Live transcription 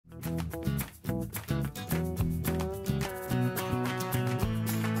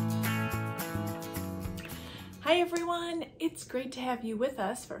Hi everyone, it's great to have you with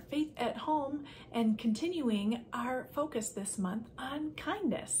us for Faith at Home and continuing our focus this month on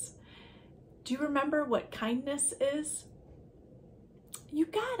kindness. Do you remember what kindness is? You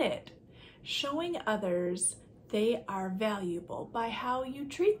got it. Showing others they are valuable by how you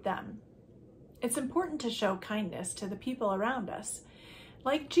treat them. It's important to show kindness to the people around us,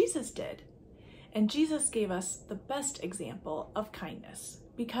 like Jesus did. And Jesus gave us the best example of kindness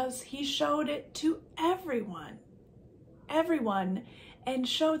because he showed it to everyone, and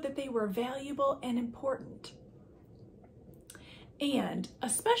showed that they were valuable and important. And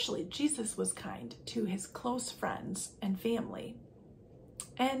especially Jesus was kind to his close friends and family,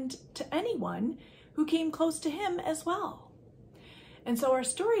 and to anyone who came close to him as well. And so our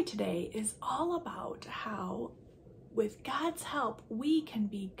story today is all about how, with God's help, we can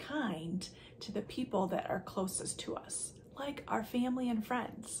be kind to the people that are closest to us, like our family and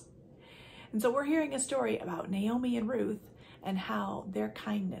friends. And so we're hearing a story about Naomi and Ruth and how their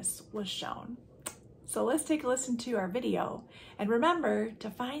kindness was shown. So let's take a listen to our video, and remember to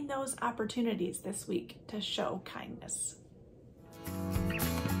find those opportunities this week to show kindness.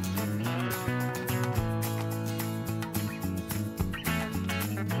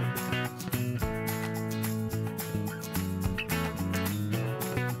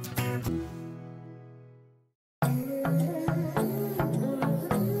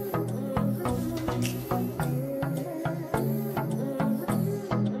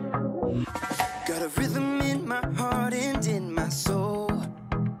 Got a rhythm in my heart and in my soul.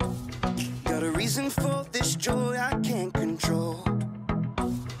 Got a reason for this joy I can't control.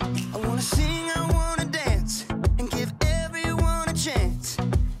 I wanna sing, I wanna dance, and give everyone a chance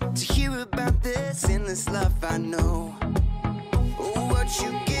to hear about this endless love I know. Oh, what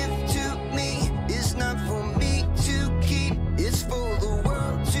you give to me is not for me to keep. It's for the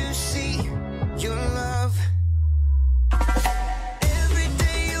world to see your love.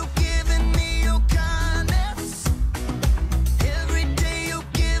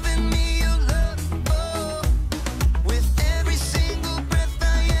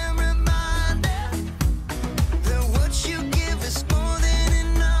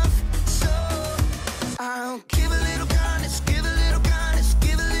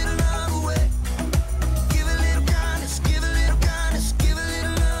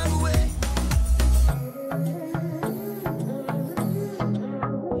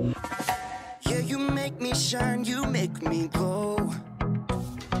 Shine, you make me glow.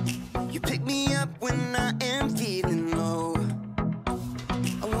 You pick me up when I am feeling low.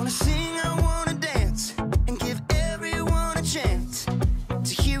 I wanna sing, I wanna dance, and give everyone a chance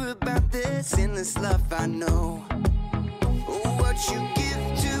to hear about this endless love I know. Oh, what you give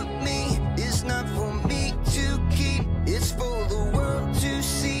to me is not for me to keep. It's for the world to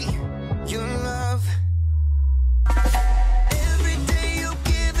see your love.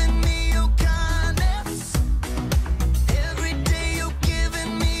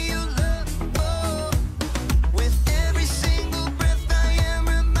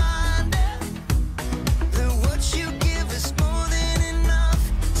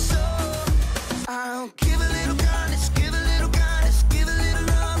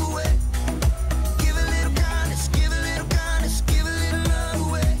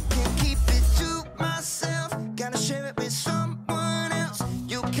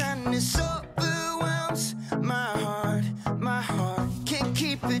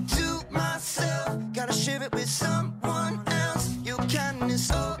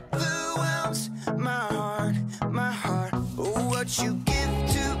 You give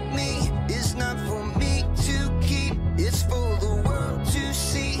to me is not for me to keep. It's for the world to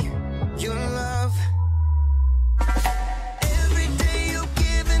see your love. Every day you're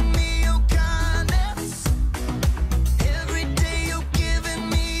giving me your kindness. Every day you're giving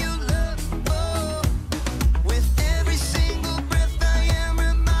me your love. Oh, with every single breath I am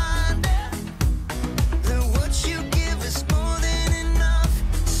reminded that what you give is more than enough.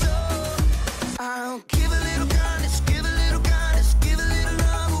 So I'll give a little kindness, give a little kindness, give a little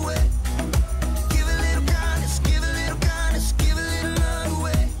love away. Give a little kindness, give a little kindness, give a little love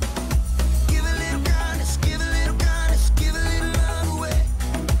away. Give a little kindness, give a little kindness, give a little love away.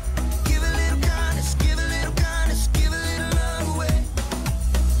 Give a little kindness, give a little kindness, give a little love away.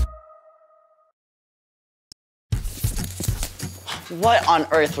 What on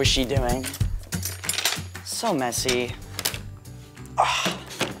earth was she doing? So messy. Ugh.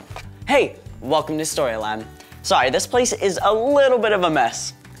 Hey, welcome to Storyline. Sorry, this place is a little bit of a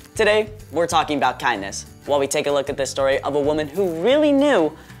mess. Today, we're talking about kindness, while we take a look at the story of a woman who really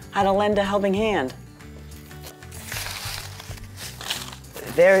knew how to lend a helping hand.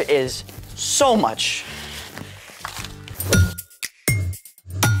 There is so much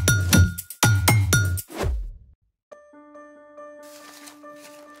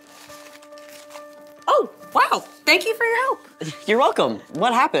Oh, wow. Thank you for your help. You're welcome.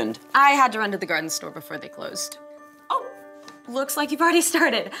 What happened? I had to run to the garden store before they closed. Oh, looks like you've already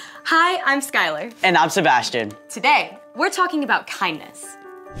started. Hi, I'm Skylar. And I'm Sebastian. Today, we're talking about kindness,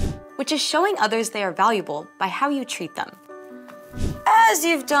 which is showing others they are valuable by how you treat them. As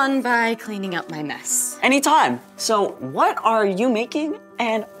you've done by cleaning up my mess. Anytime. So what are you making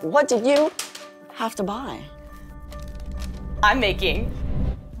and what did you have to buy? I'm making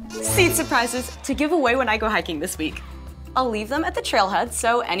seed surprises to give away when I go hiking this week. I'll leave them at the trailhead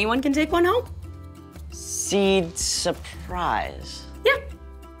so anyone can take one home. Seed surprise. Yeah.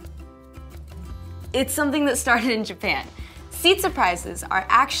 It's something that started in Japan. Seed surprises are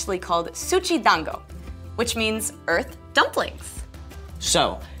actually called suchi dango, which means earth dumplings.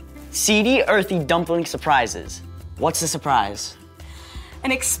 So, seedy, earthy dumpling surprises. What's the surprise?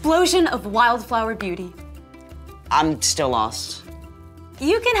 An explosion of wildflower beauty. I'm still lost.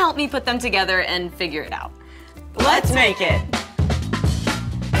 You can help me put them together and figure it out. Let's make it.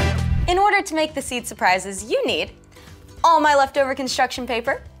 In order to make the seed surprises, you need all my leftover construction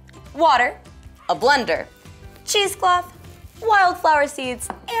paper, water, a blender, cheesecloth, wildflower seeds,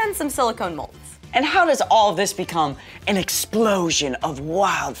 and some silicone molds. And how does all of this become an explosion of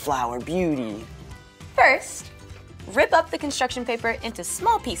wildflower beauty? First, rip up the construction paper into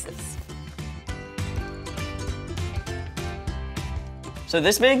small pieces. So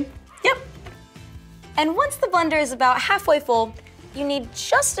this big? Yep. And once the blender is about halfway full, you need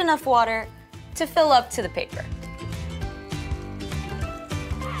just enough water to fill up to the paper.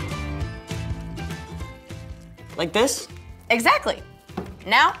 Like this? Exactly.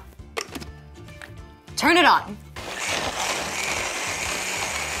 Now, turn it on.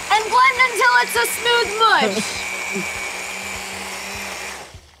 And blend until it's a smooth mush.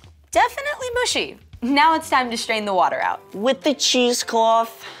 Definitely mushy. Now it's time to strain the water out. With the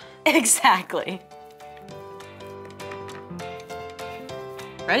cheesecloth? Exactly.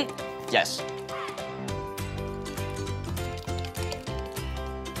 Ready? Yes.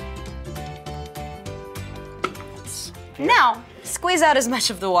 Now, squeeze out as much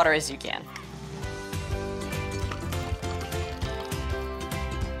of the water as you can.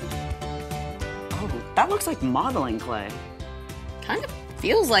 Oh, that looks like modeling clay. Kind of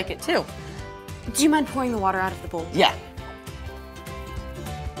feels like it too. Do you mind pouring the water out of the bowl? Yeah.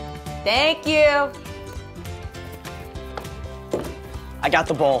 Thank you. I got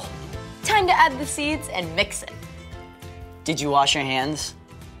the bowl. Time to add the seeds and mix it. Did you wash your hands?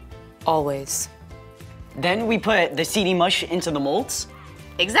 Always. Then we put the seedy mush into the molds.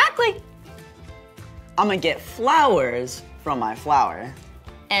 Exactly. I'm gonna get flowers from my flower.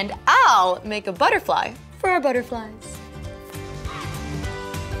 And I'll make a butterfly for our butterflies.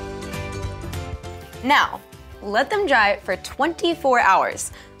 Now, let them dry for 24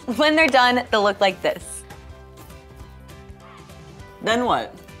 hours. When they're done, they'll look like this. Then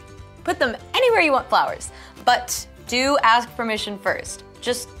what? Put them anywhere you want flowers, but do ask permission first.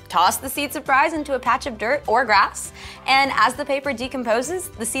 Just toss the seed surprise into a patch of dirt or grass, and as the paper decomposes,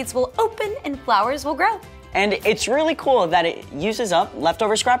 the seeds will open and flowers will grow. And it's really cool that it uses up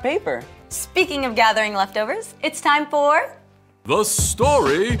leftover scrap paper. Speaking of gathering leftovers, it's time for The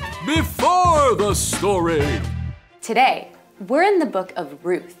story before the story. Today, we're in the book of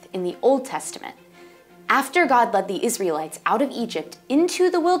Ruth in the Old Testament. After God led the Israelites out of Egypt into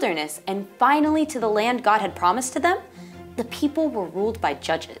the wilderness and finally to the land God had promised to them, the people were ruled by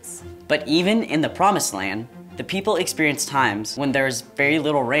judges. But even in the promised land, the people experienced times when there was very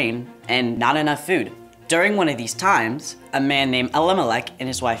little rain and not enough food. During one of these times, a man named Elimelech and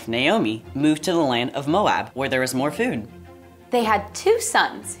his wife Naomi moved to the land of Moab where there was more food. They had 2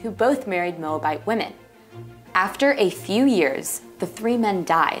 sons who both married Moabite women. After a few years, the 3 men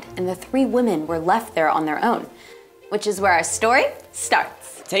died and the 3 women were left there on their own, which is where our story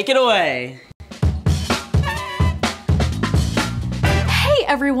starts. Take it away. Hey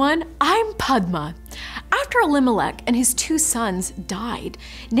everyone, I'm Padma. After Elimelech and his 2 sons died,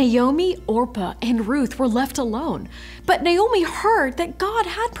 Naomi, Orpah, and Ruth were left alone. But Naomi heard that God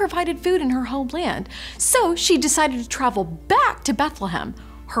had provided food in her homeland, so she decided to travel back to Bethlehem,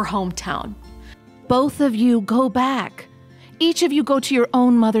 her hometown. Both of you go back. Each of you go to your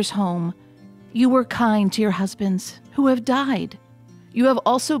own mother's home. You were kind to your husbands who have died. You have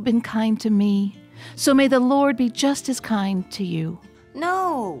also been kind to me, so may the Lord be just as kind to you.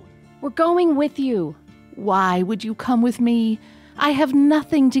 No. We're going with you. Why would you come with me? I have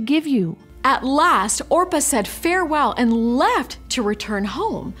nothing to give you. At last, Orpah said farewell and left to return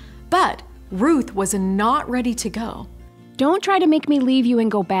home. But Ruth was not ready to go. Don't try to make me leave you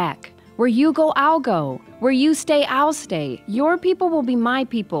and go back. Where you go, I'll go. Where you stay, I'll stay. Your people will be my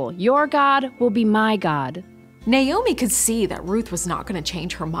people. Your God will be my God. Naomi could see that Ruth was not going to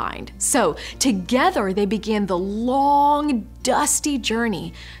change her mind. So together they began the long, dusty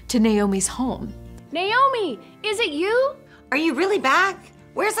journey to Naomi's home. Naomi, is it you? Are you really back?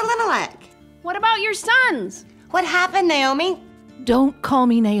 Where's Elimelech? What about your sons? What happened, Naomi? Don't call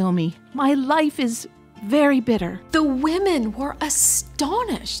me Naomi. My life is very bitter. The women were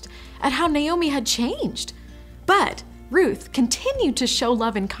astonished at how Naomi had changed. But Ruth continued to show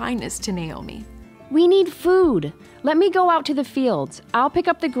love and kindness to Naomi. We need food. Let me go out to the fields. I'll pick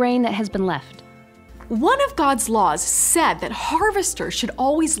up the grain that has been left. One of God's laws said that harvesters should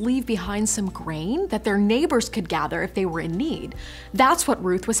always leave behind some grain that their neighbors could gather if they were in need. That's what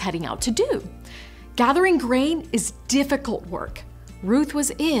Ruth was heading out to do. Gathering grain is difficult work. Ruth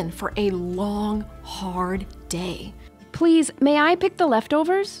was in for a long, hard day. Please, may I pick the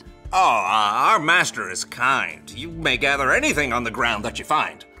leftovers? Oh, our master is kind. You may gather anything on the ground that you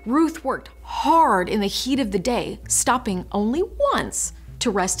find. Ruth worked hard in the heat of the day, stopping only once to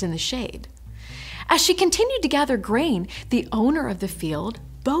rest in the shade. As she continued to gather grain, the owner of the field,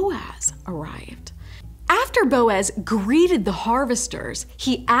 Boaz, arrived. After Boaz greeted the harvesters,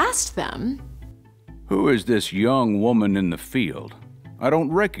 he asked them, Who is this young woman in the field? I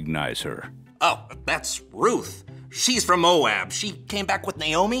don't recognize her. Oh, that's Ruth. She's from Moab. She came back with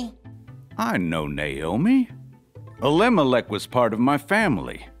Naomi? I know Naomi. Elimelech was part of my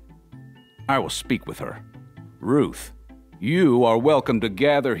family. I will speak with her. Ruth, you are welcome to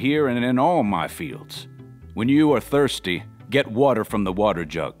gather here and in all my fields. When you are thirsty, get water from the water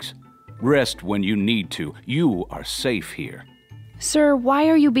jugs. Rest when you need to. You are safe here. Sir, why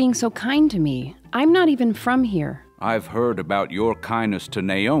are you being so kind to me? I'm not even from here. I've heard about your kindness to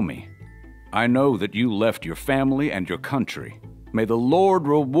Naomi. I know that you left your family and your country. May the Lord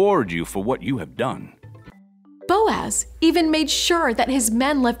reward you for what you have done. Boaz even made sure that his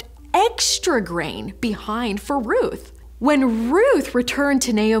men left extra grain behind for Ruth. When Ruth returned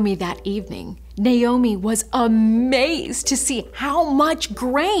to Naomi that evening, Naomi was amazed to see how much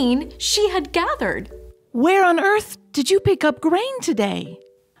grain she had gathered. Where on earth did you pick up grain today?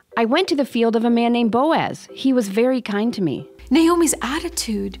 I went to the field of a man named Boaz. He was very kind to me. Naomi's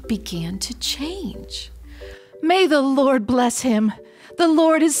attitude began to change. May the Lord bless him. The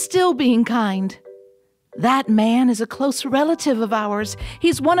Lord is still being kind. That man is a close relative of ours.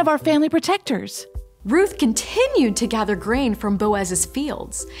 He's one of our family protectors. Ruth continued to gather grain from Boaz's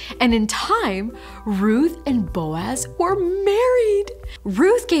fields, and in time, Ruth and Boaz were married.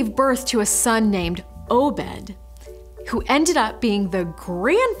 Ruth gave birth to a son named Obed, who ended up being the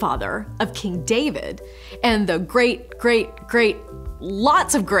grandfather of King David and the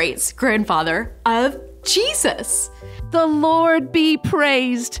lots of greats grandfather of Jesus. The Lord be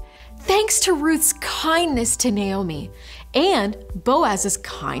praised. Thanks to Ruth's kindness to Naomi and Boaz's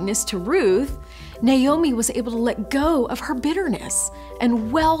kindness to Ruth, Naomi was able to let go of her bitterness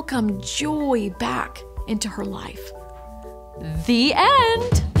and welcome joy back into her life. The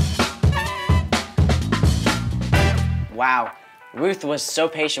end. Wow, Ruth was so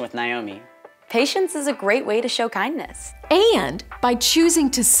patient with Naomi. Patience is a great way to show kindness. And by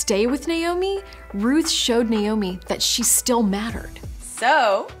choosing to stay with Naomi, Ruth showed Naomi that she still mattered.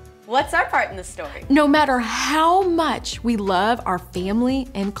 So, what's our part in the story? No matter how much we love our family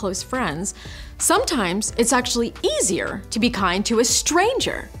and close friends, sometimes it's actually easier to be kind to a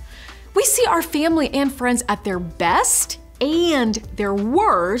stranger. We see our family and friends at their best and their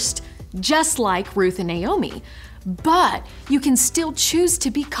worst, just like Ruth and Naomi. But you can still choose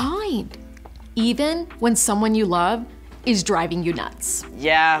to be kind, even when someone you love is driving you nuts.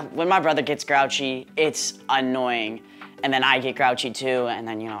 Yeah, when my brother gets grouchy, it's annoying. And then I get grouchy too, and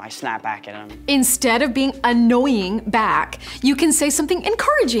then, I snap back at him. Instead of being annoying back, you can say something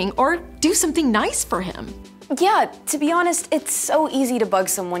encouraging or do something nice for him. Yeah, to be honest, it's so easy to bug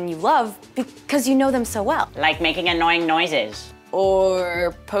someone you love because you know them so well. Like making annoying noises.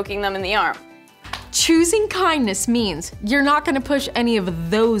 Or poking them in the arm. Choosing kindness means you're not gonna push any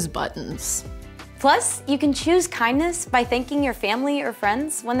of those buttons. Plus, you can choose kindness by thanking your family or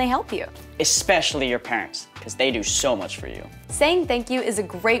friends when they help you. Especially your parents, because they do so much for you. Saying thank you is a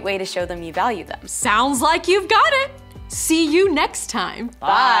great way to show them you value them. Sounds like you've got it. See you next time.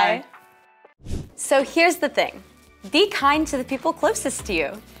 Bye. So here's the thing. Be kind to the people closest to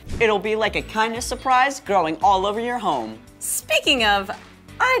you. It'll be like a kindness surprise growing all over your home. Speaking of,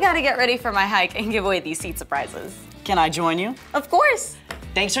 I gotta get ready for my hike and give away these seed surprises. Can I join you? Of course.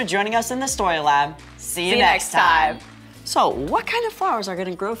 Thanks for joining us in the Story Lab. See you next time. So, what kind of flowers are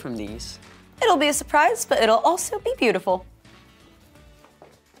gonna grow from these? It'll be a surprise, but it'll also be beautiful.